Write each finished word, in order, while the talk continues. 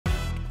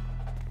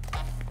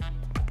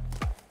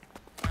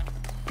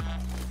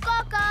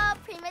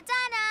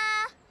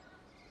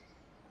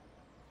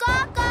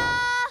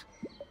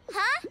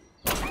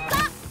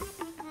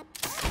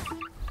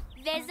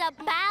a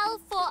bell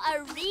for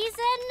a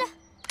reason.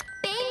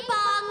 Bing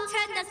bong,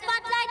 turn the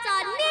spotlight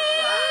on me!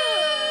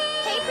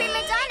 Hey,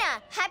 Prima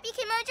Donna! Happy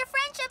Kimoja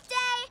Friendship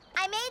Day!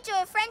 I made you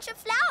a friendship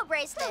flower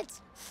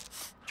bracelet.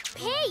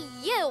 Hey,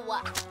 you!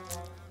 Oh,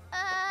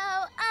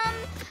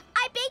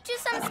 I baked you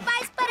some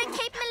spice butter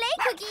Cape Malay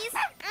cookies.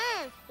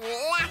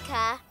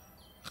 Lekker.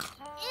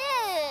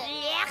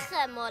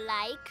 Lekker, more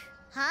like.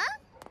 Huh?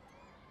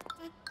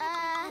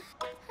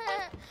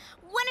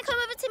 Wanna come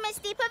over to my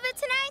sleepover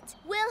tonight?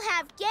 We'll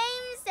have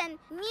games and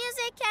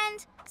music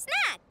and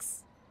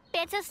snacks.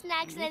 Better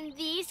snacks than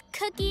these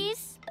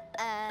cookies?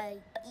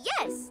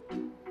 Yes.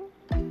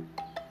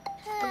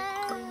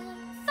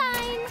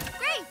 Fine.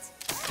 Great.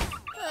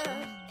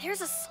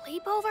 There's a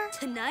sleepover?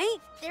 Tonight?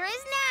 There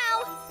is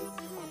now.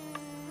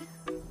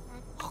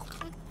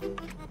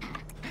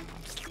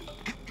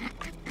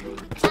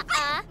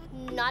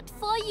 Not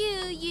for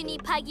you,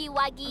 Unipuggy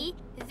Wuggy.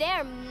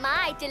 They're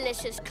my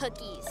delicious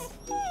cookies.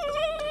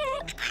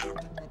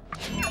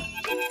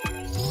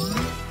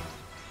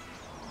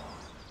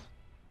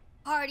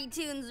 Party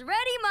tunes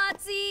ready,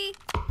 Motsie.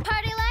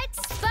 Party lights,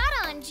 spot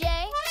on,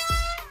 Jay.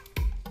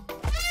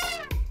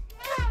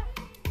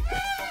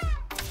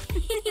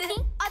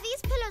 Are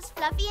these pillows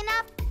fluffy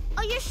enough?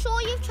 Are you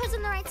sure you've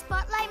chosen the right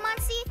spotlight,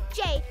 Motsie?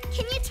 Jay,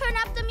 can you turn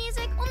up the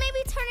music or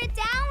maybe turn it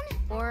down?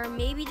 Or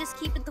maybe just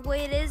keep it the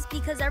way it is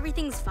because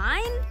everything's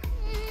fine?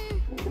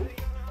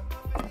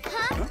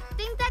 Huh?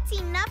 Think that's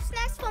enough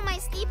snacks for my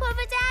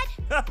sleepover,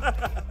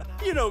 Dad?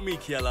 You know me,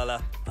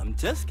 Kialala. I'm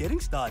just getting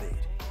started.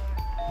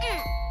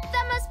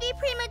 That must be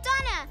Prima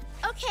Donna.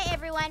 Okay,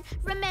 everyone,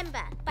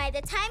 remember, by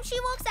the time she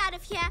walks out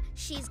of here,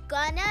 she's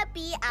gonna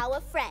be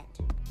our friend.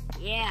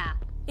 Yeah,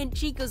 and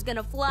Chico's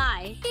gonna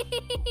fly.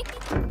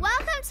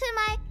 Welcome to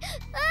my...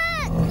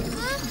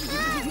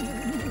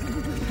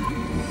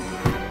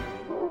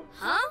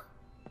 Huh?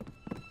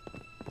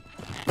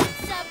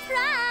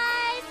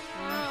 Surprise!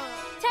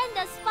 Turn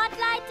the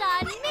spotlight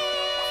on me!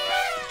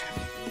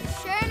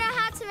 Sure know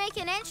how to make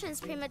an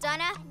entrance, Prima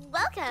Donna.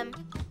 Welcome.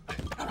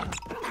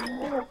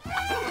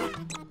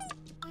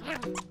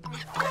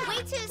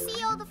 Wait till you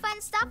see all the fun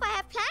stuff I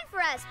have planned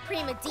for us,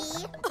 Prima D.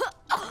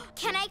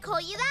 Can I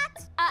call you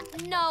that?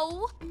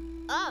 No.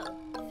 Oh.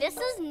 This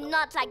is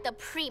not like the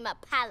Prima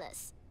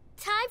Palace.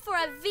 Time for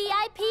a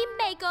VIP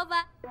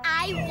makeover.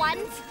 I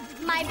want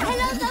my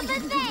pillows over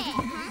there.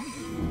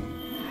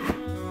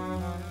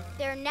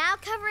 They're now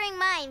covering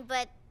mine,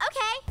 but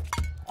okay.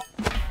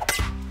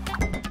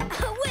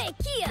 Wait,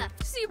 Kiya!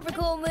 Super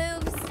cool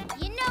moves.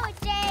 You know it,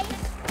 Jay.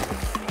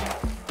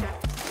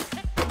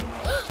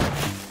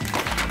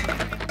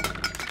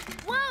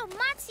 Whoa,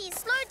 Motsie,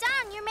 slow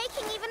down. You're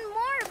making even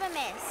more of a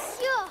mess.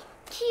 Yeah,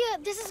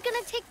 Kiya, this is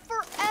gonna take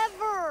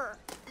forever.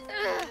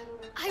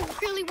 I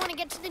really want to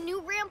get to the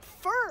new ramp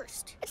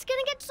first. It's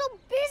gonna get so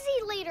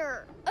busy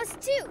later. Us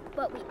too,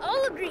 but we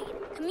all agreed.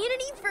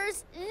 Community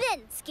first,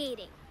 then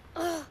skating.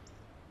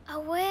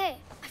 Away.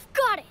 I've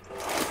got it.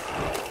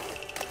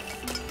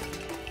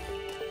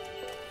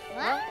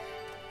 What?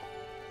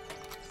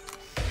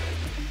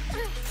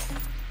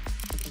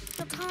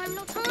 No time,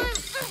 no time.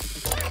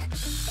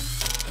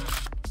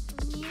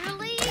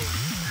 Nearly.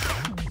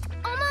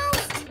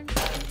 Almost.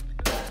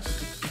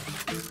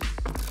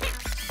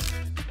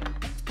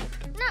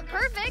 Not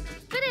perfect,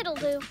 but it'll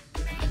do.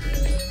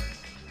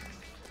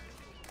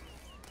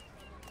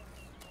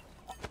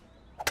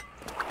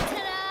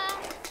 Ta-da!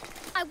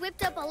 I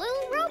whipped up a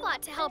little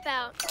robot to help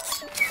out.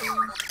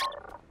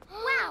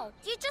 Wow,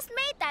 you just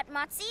made that,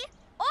 Motsie.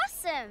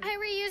 Awesome. I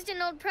reused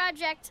an old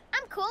project.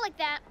 I'm cool like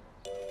that.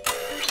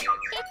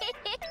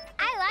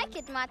 I like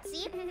it,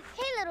 Motsie.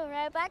 Hey, little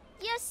robot,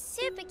 you're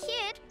super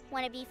cute.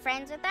 Want to be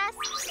friends with us?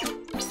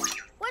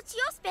 What's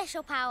your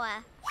special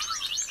power?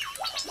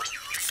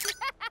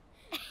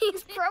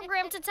 He's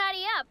programmed to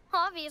tidy up,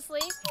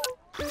 obviously.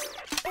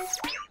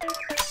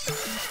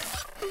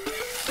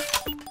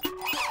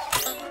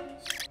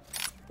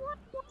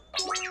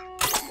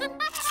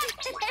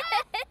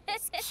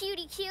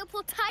 Cutie Cube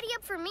will tidy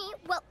up for me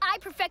while I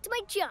perfect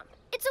my jump.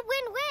 It's a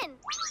win-win.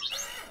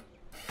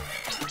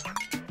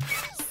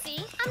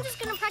 See? I'm just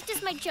gonna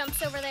practice my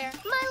jumps over there.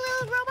 My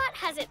little robot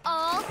has it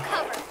all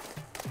covered.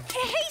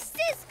 Hey,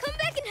 sis, come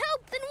back and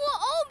help, then we'll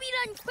all be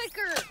done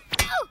quicker.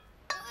 Oh!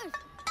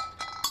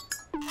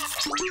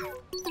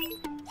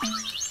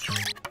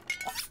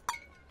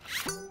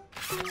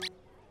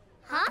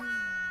 Huh?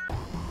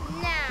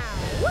 Now,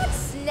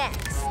 what's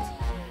next?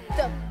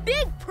 The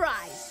big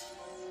prize.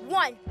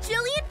 1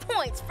 jillion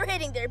points for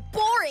hitting their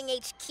boring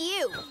HQ.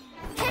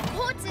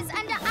 Headquarters is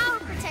under our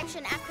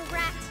protection,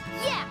 Acrobat.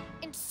 Yeah,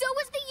 and so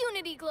is the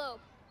Unity Globe.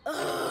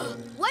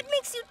 What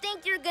makes you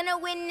think you're gonna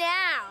win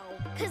now?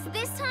 Because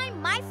this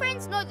time, my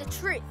friends know the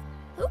truth.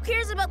 Who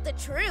cares about the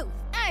truth?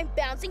 I'm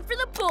bouncing for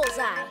the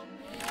bullseye.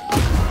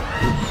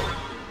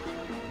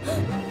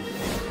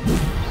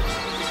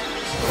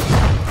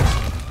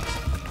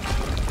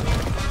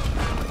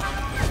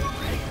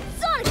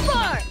 Sonic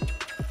Bar!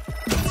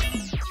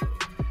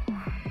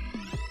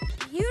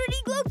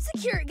 Unity Globe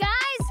secure,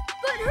 guys!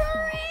 But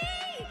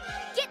hurry!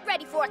 Get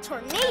ready for a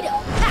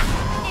tornado!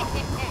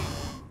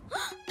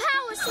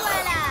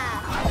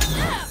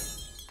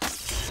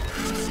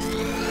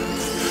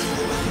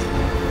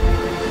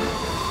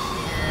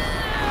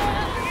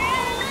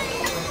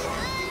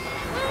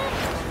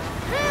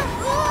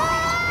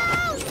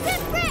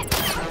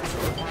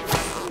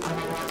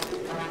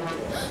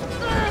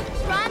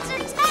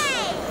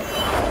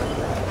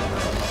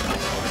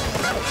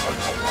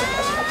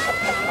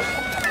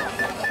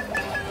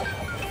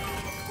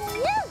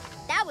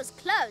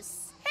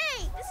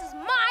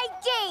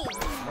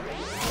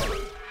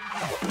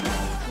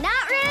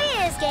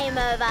 game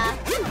over.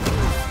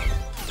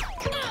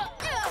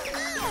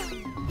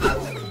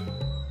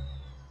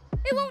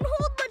 It won't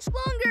hold much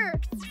longer.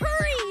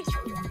 Hurry!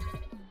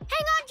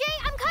 Hang on, Jay,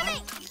 I'm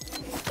coming!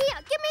 Kiya,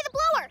 give me the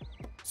blower!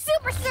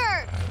 Super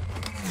surge!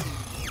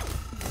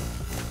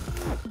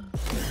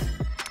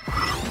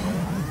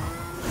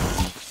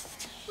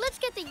 Let's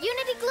get the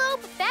Unity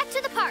Globe back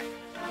to the park.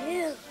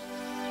 Ew.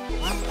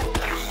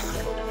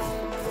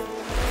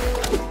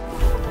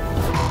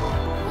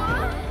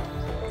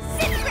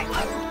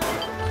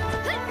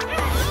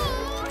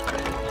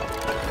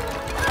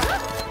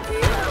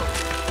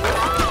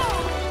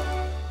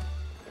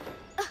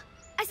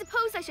 I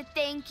suppose I should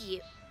thank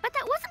you, but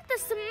that wasn't the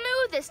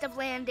smoothest of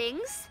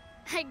landings.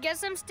 I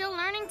guess I'm still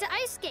learning to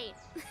ice skate.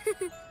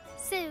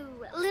 So,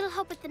 a little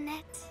help with the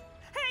net?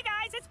 Hey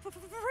guys, it's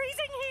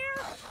freezing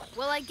here.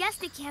 Well, I guess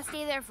they can't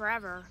stay there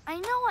forever. I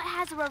know it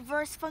has a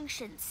reverse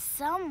function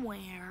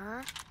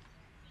somewhere.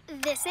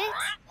 This it?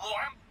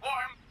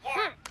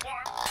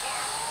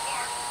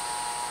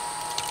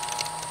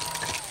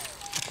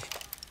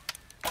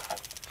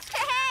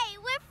 Hey,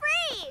 we're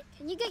free!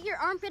 Can you get your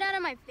armpit out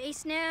of my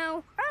face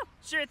now? Oh,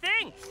 sure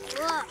thing.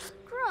 Ugh,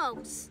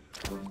 gross.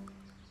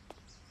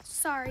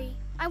 Sorry.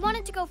 I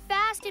wanted to go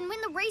fast and win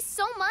the race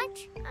so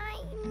much.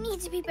 I need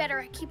to be better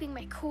at keeping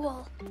my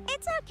cool.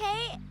 It's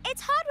okay.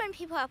 It's hard when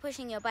people are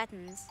pushing your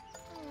buttons.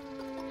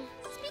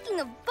 Speaking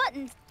of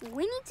buttons,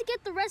 we need to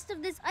get the rest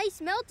of this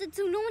ice melted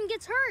so no one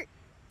gets hurt.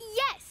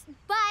 Yes,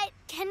 but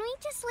can we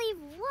just leave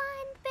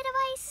one bit of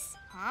ice?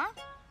 Huh?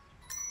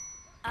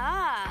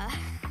 Ah.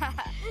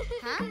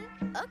 Huh?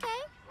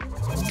 Okay.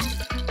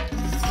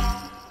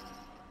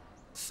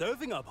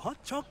 Serving up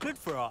hot chocolate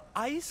for our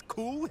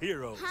ice-cool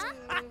heroes. Huh?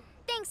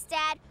 Thanks,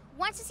 Dad.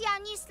 Want to see our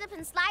new slip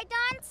and slide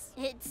dance?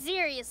 It's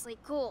seriously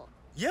cool.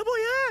 Yeah, boy,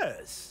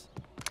 yes.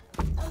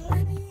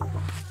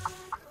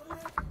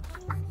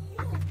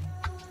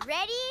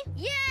 Ready?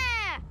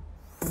 Yeah!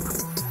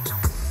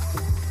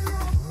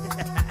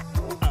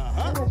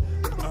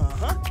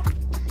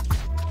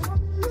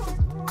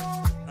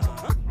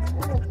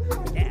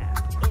 Yeah.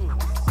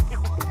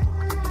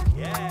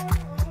 Yeah.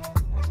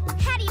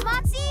 Hattie,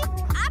 Motsie,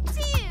 up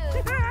to you.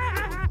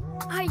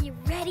 Are you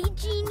ready,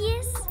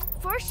 genius?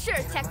 For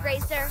sure, Tech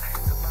Racer.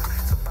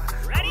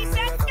 Ready,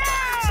 set, go!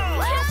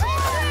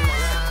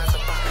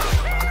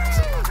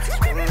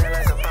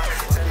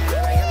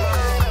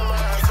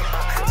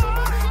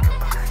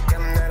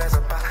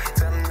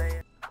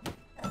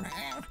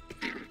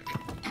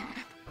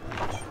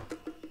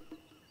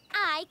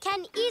 I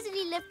can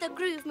easily lift the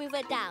groove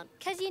mover down.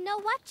 Because you know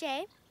what,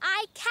 Jay?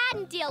 I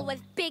can deal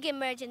with big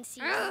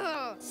emergencies.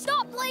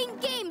 Stop playing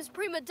games,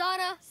 prima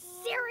donna.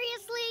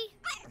 Seriously?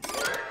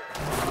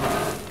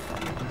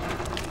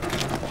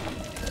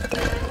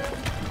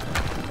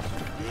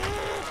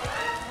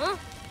 Huh?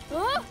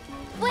 Huh?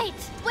 Wait,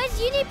 where's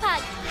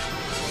Unipug?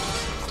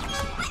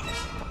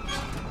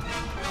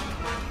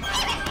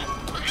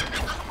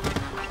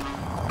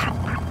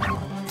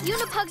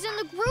 Unipug's in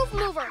the groove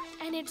mover,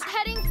 and it's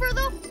heading for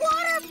the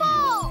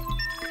waterfall!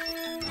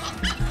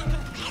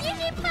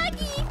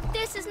 Unipuggy!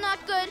 This is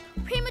not good.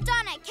 Prima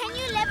Donna, can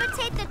you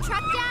levitate the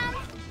truck down?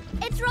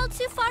 It's rolled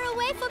too far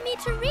away for me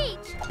to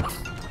reach.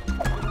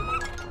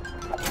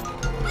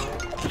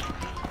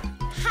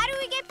 How do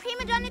we get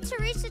Prima Donna to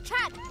reach the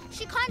truck?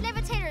 She can't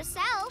levitate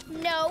herself.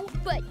 No,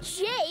 but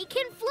Jay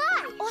can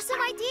fly.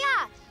 Awesome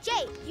idea.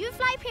 Jay, you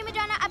fly Prima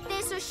Donna up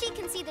there so she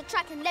can see the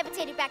truck and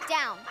levitate it back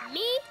down.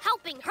 Me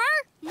helping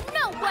her?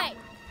 No way.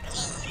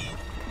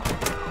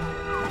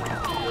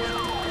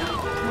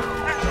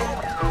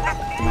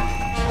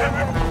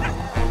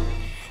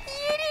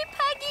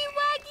 Unipuggy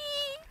Wuggy!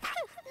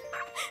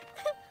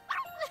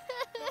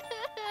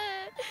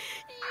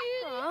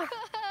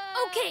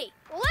 Okay,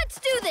 let's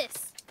do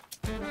this.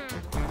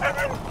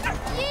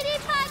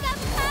 Unipug,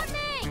 I'm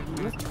coming!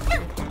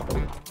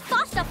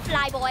 Faster,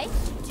 flyboy.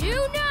 Do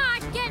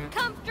not get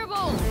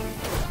comfortable.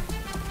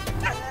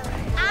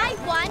 I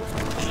want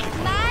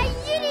my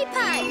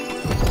Unipug.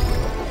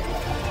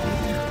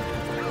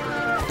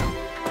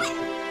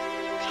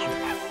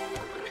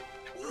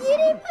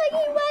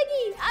 Unipuggy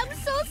Wuggy, I'm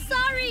so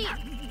sorry.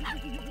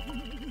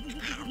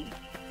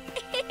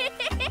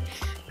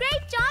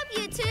 Great job,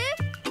 you two.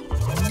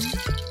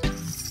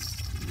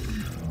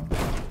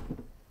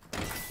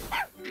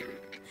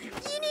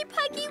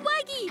 Unipuggy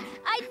Wuggy,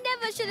 I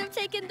never should have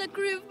taken the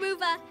groove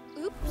mover.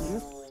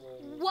 Oops.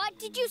 What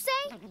did you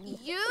say?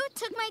 You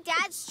took my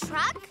dad's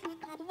truck?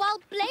 Well,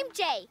 blame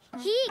Jay.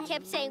 He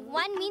kept saying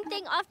one mean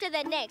thing after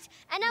the next,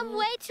 and I'm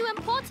way too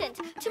important,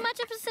 too much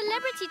of a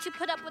celebrity to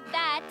put up with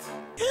that.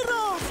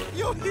 Heroes,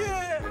 you're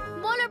here.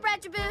 Mola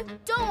Bradjaboo,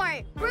 don't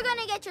worry. We're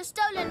gonna get your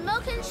stolen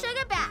milk and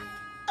sugar back.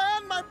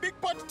 And my big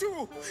pot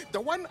too. The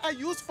one I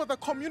use for the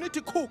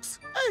community cooks.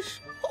 Eish,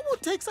 who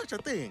would take such a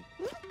thing?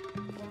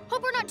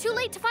 Hope we're not too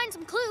late to find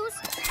some clues.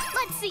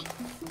 Let's see.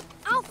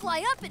 I'll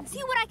fly up and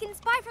see what I can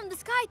spy from the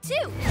sky,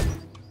 too.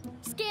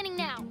 Scanning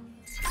now.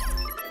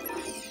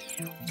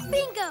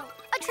 Bingo!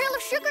 A trail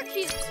of sugar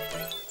cubes.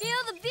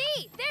 Feel the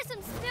beat. There's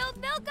some spilled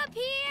milk up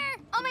here.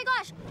 Oh my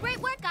gosh, great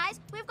work, guys.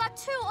 We're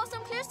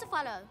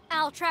follow.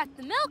 I'll track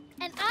the milk.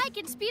 And I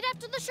can speed up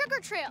to the sugar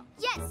trail.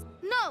 Yes.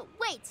 No,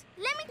 wait.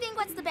 Let me think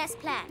what's the best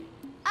plan.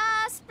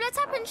 Split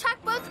up and track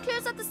both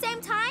clues at the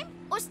same time?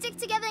 Or stick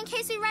together in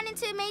case we run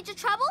into major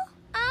trouble?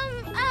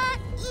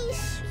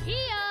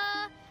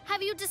 Kiya,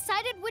 have you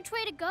decided which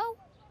way to go?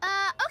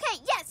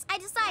 Okay, yes, I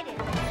decided.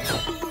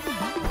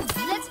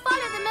 Let's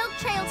follow the milk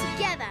trail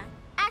together.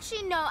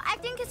 Actually, no, I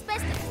think it's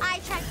best if I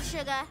track the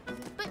sugar.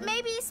 But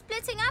maybe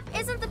splitting up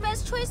isn't the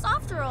best choice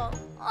after all.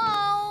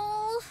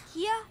 Oh.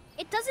 Kiya,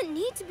 it doesn't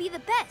need to be the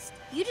best.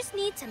 You just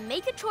need to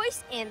make a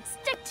choice and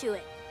stick to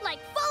it. Like,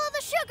 follow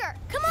the sugar.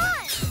 Come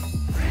on.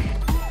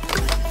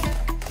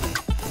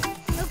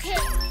 Okay,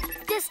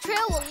 this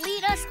trail will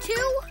lead us to...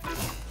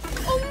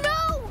 Oh,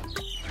 no!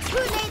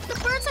 Too late, the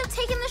birds have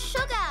taken the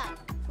sugar.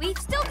 We've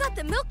still got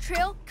the milk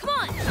trail. Come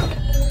on.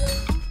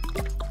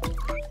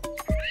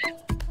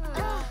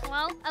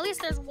 Well, at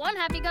least there's one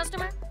happy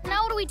customer.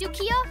 Now what do we do,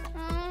 Kiya?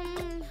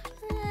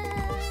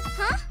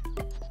 Huh?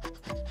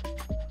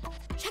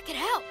 Check it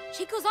out.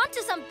 Chico's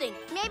onto something.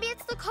 Maybe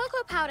it's the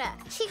cocoa powder.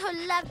 Chico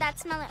loved that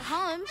smell at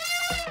home.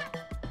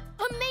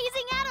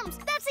 Amazing Adams!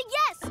 That's a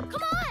yes!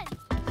 Come on!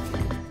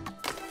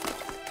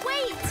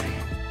 Wait!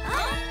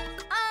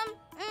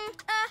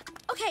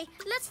 Okay,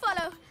 let's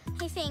follow,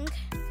 I think.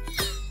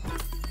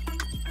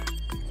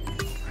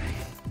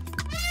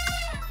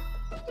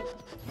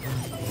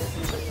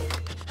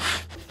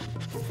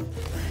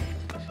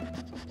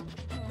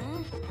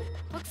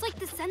 Looks like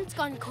the scent's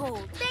gone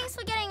cold. Thanks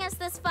for getting us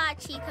this far,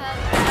 Chico.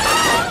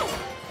 Oh!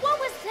 What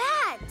was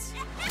that?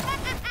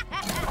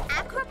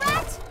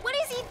 Acrobat? What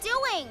is he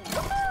doing?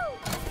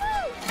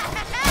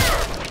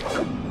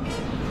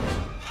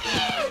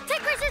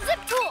 Take Grace's zip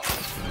tool!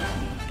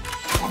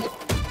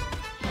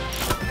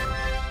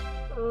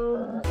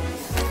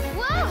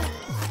 Whoa!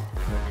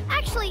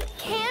 Actually,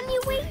 can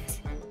you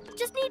wait?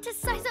 Just need to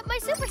size up my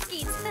super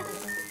skis.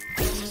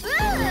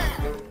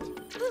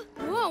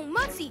 Whoa,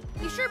 Motsie,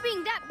 you sure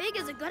being that big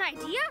is a good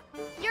idea?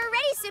 You're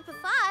already super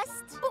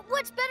fast. But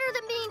what's better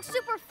than being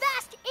super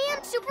fast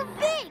and super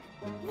big?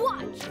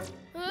 Watch!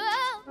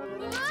 Whoa!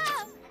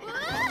 Whoa!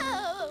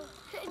 Whoa!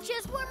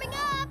 Just warming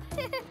up!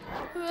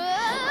 Whoa!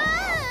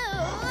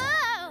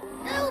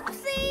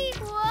 Oopsie!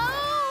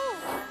 Whoa!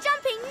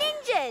 Jumping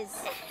ninjas!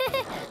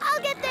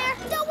 I'll get there!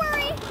 Don't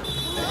worry!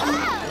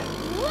 Whoa!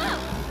 Whoa!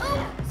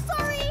 Oh,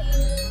 sorry!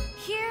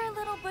 Here,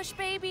 little bush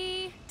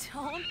baby.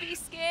 Don't be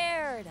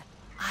scared.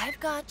 I've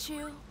got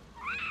you.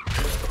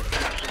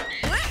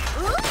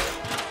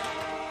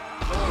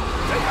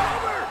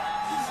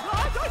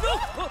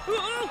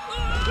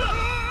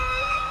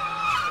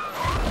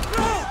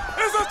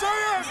 It's a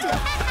giant!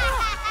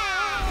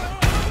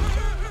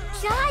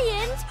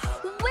 Giant?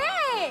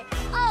 Where?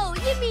 Oh,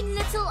 you mean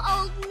little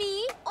old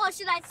me? Or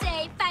should I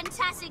say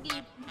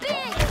fantastically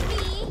big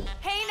me?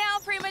 Hey now,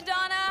 prima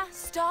donna.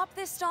 Stop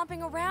this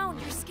stomping around.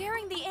 You're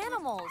scaring the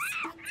animals.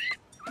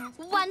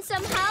 Want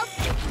some help?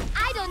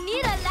 I don't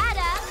need a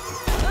ladder.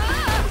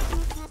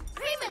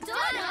 Prima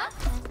donna?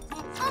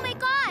 Oh my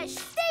gosh!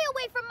 Stay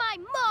away from my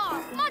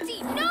mom!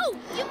 Motsie, no!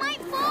 You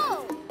might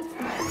fall!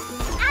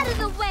 Out of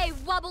the way,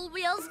 wobble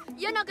wheels.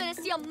 You're not gonna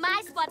steal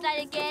my spotlight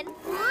again.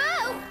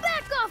 Whoa!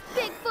 Back off,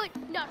 Bigfoot!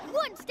 Not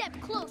one step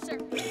closer!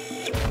 Not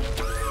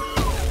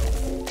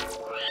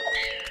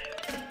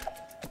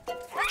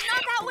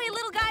that way,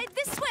 little guy.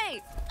 This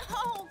way.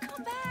 Oh,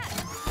 come back.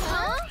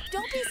 Huh?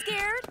 Don't be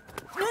scared.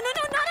 No, not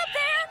up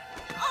there.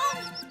 Oh,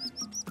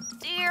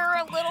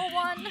 dear little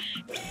one.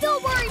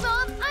 Don't worry,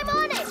 Mom! I'm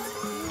on it!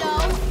 No,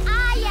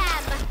 I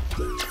am.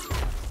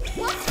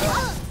 What?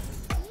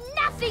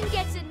 Nothing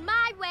gets in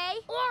my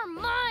way. Or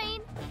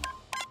mine!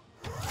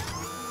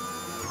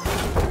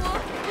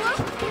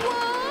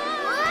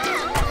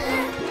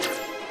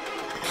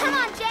 Come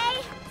on,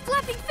 Jay.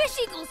 Fluffy fish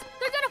eagles.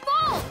 They're gonna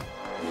fall.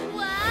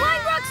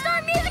 Flying Rockstar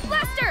Music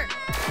Blaster.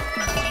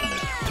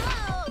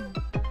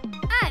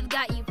 I've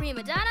got you,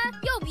 prima donna.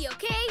 You'll be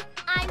okay.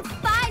 I'm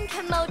fine,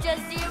 Kimoja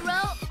Zero.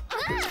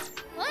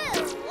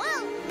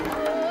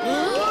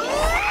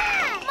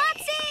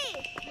 Motsie!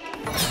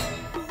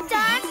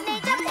 Dance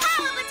Ninja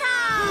Power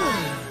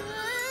Baton!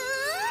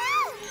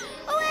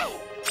 Oh, wait!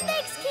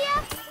 Thanks, Kiya!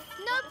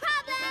 No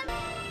problem!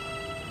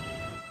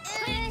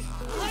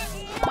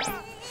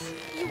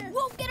 You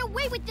won't get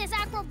away with this,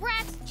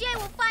 Acrobrats! Jay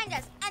will find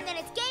us, and then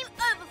it's game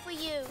over for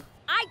you.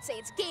 I'd say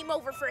it's game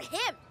over for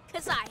him,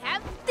 because I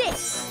have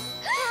this.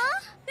 Huh?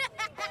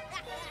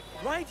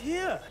 Right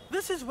here.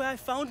 This is where I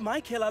found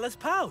my Kilala's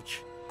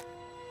pouch.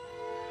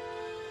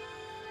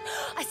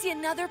 I see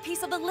another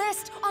piece of the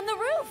list on the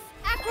roof.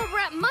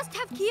 Acrobrat must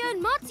have Kiya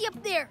and Motsie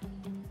up there.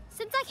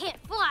 Since I can't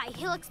fly,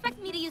 he'll expect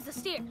me to use the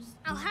stairs.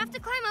 I'll have to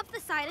climb up the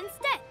side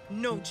instead.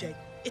 No, Jay.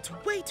 It's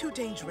way too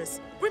dangerous.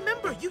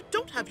 Remember, you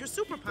don't have your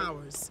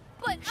superpowers.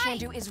 But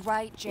Shandu is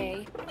right,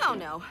 Jay. Oh,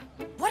 no.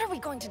 What are we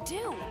going to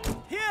do?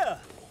 Here,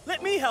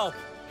 let me help.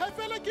 Hey,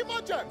 fellow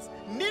Kimojans,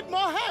 need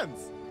more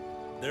hands.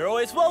 They're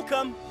always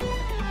welcome.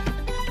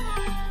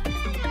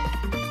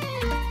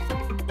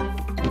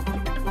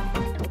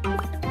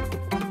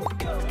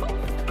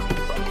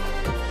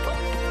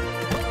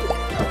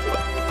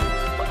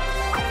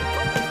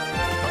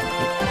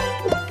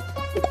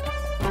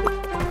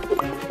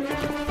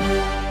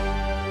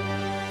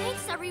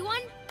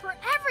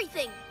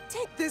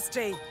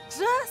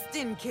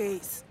 in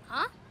case.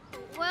 Huh?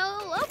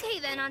 Well, okay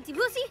then, Auntie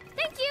Pussy.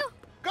 Thank you.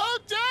 Go,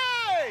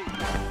 Jay!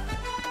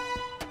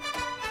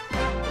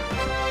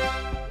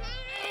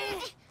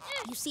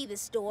 You see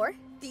this door?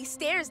 These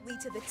stairs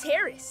lead to the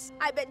terrace.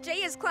 I bet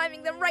Jay is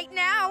climbing them right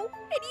now,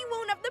 and he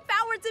won't have the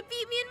power to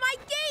beat me in my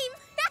game.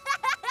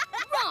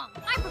 Wrong.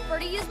 I prefer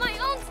to use my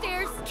own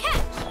stairs.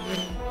 Catch!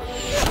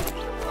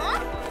 Huh?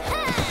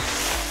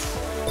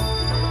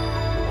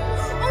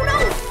 Oh no!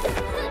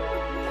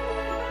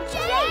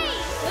 Jay!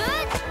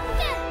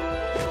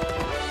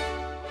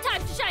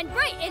 Time to shine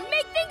bright and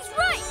make things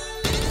right!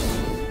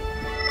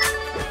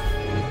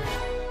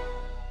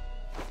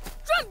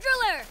 Drum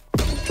driller!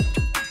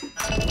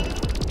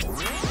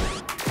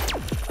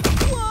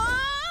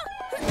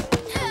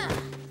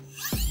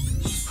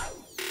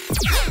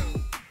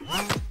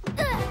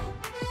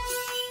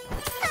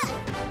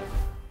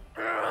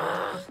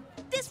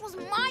 This was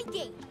my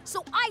game,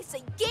 so I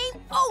say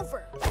game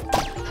over.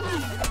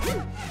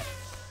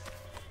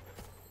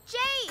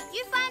 Jay,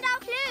 you find our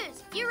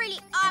clues. You really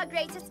are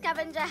great at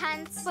scavenger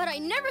hunts. But I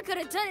never could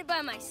have done it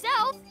by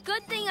myself.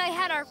 Good thing I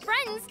had our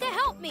friends to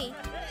help me.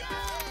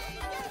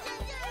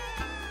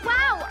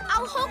 Wow,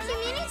 our whole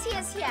community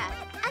is here.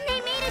 And they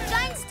made a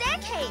giant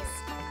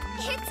staircase.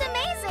 It's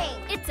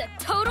amazing. It's a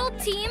total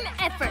team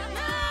effort.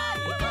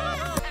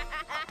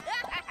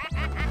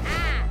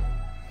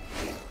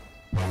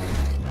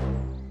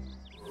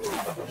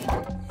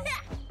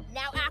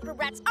 Now,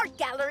 acrobats, our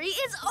gallery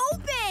is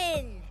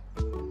open.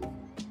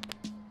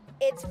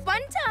 It's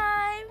fun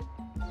time.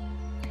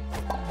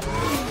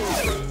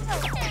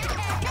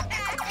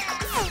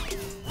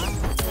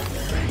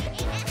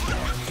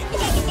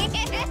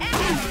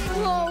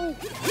 Whoa!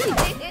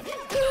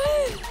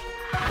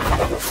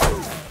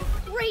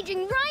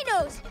 Raging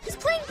rhinos! He's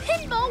playing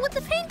pinball with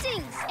the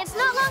paintings! It's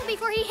not long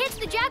before he hits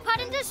the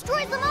jackpot and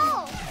destroys them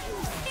all.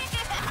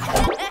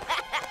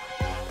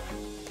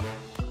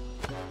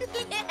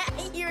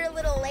 You're a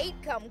little late,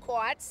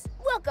 kumquats.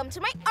 Welcome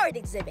to my art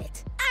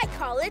exhibit. I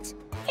call it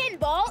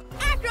Pinball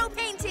Acro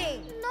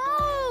Painting.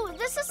 No,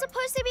 this is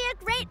supposed to be a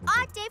great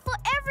art day for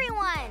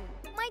everyone.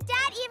 My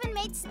dad even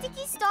made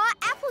Sticky Star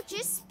apple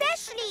juice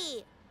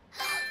specially.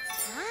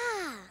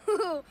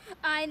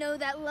 I know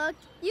that look.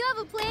 You have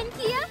a plan,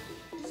 Kiya?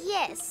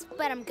 Yes,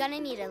 but I'm gonna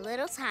need a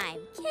little time.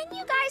 Can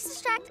you guys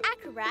distract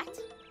Acrobat?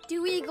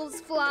 Do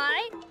eagles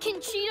fly? Can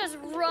cheetahs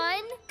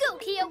run? Go,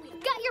 Kiya,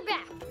 we've got your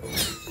back.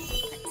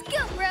 Let's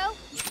go, bro.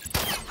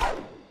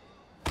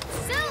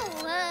 So,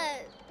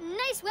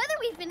 nice weather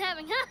we've been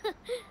having, huh?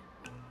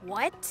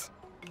 What?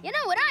 You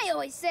know what I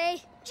always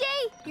say?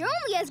 Jay, you're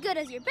only as good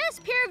as your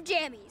best pair of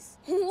jammies.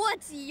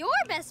 What's your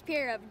best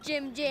pair of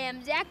Jim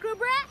Jams,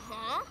 Acrobrat?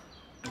 Huh?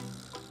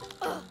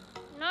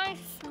 Nice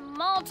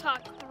small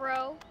talk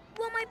throw.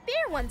 Well, my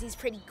bear onesie's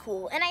pretty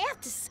cool, and I have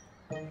to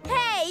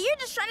Hey, you're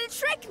just trying to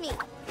trick me.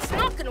 It's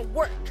not gonna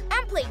work.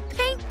 I'm playing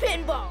paint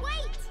pinball.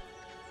 Wait!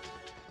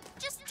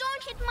 Just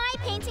don't hit my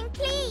painting,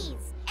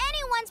 please.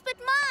 Anyone's but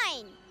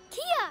mine.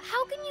 Kiya,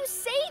 how can you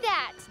say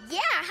that? Yeah,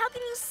 how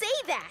can you say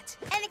that?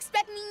 And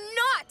expect me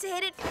not to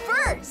hit it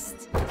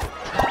first?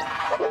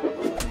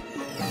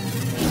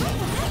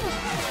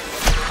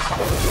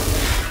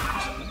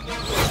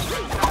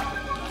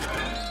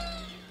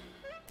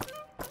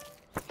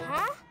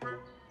 Huh?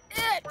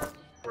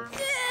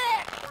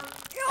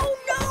 Oh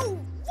no!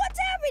 What's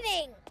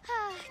happening?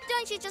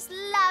 Don't you just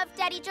love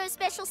Daddy Joe's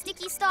special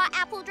Sticky Star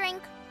apple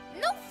drink?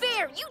 No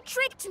fair! You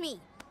tricked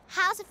me!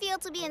 How's it feel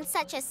to be in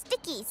such a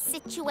sticky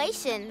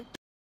situation?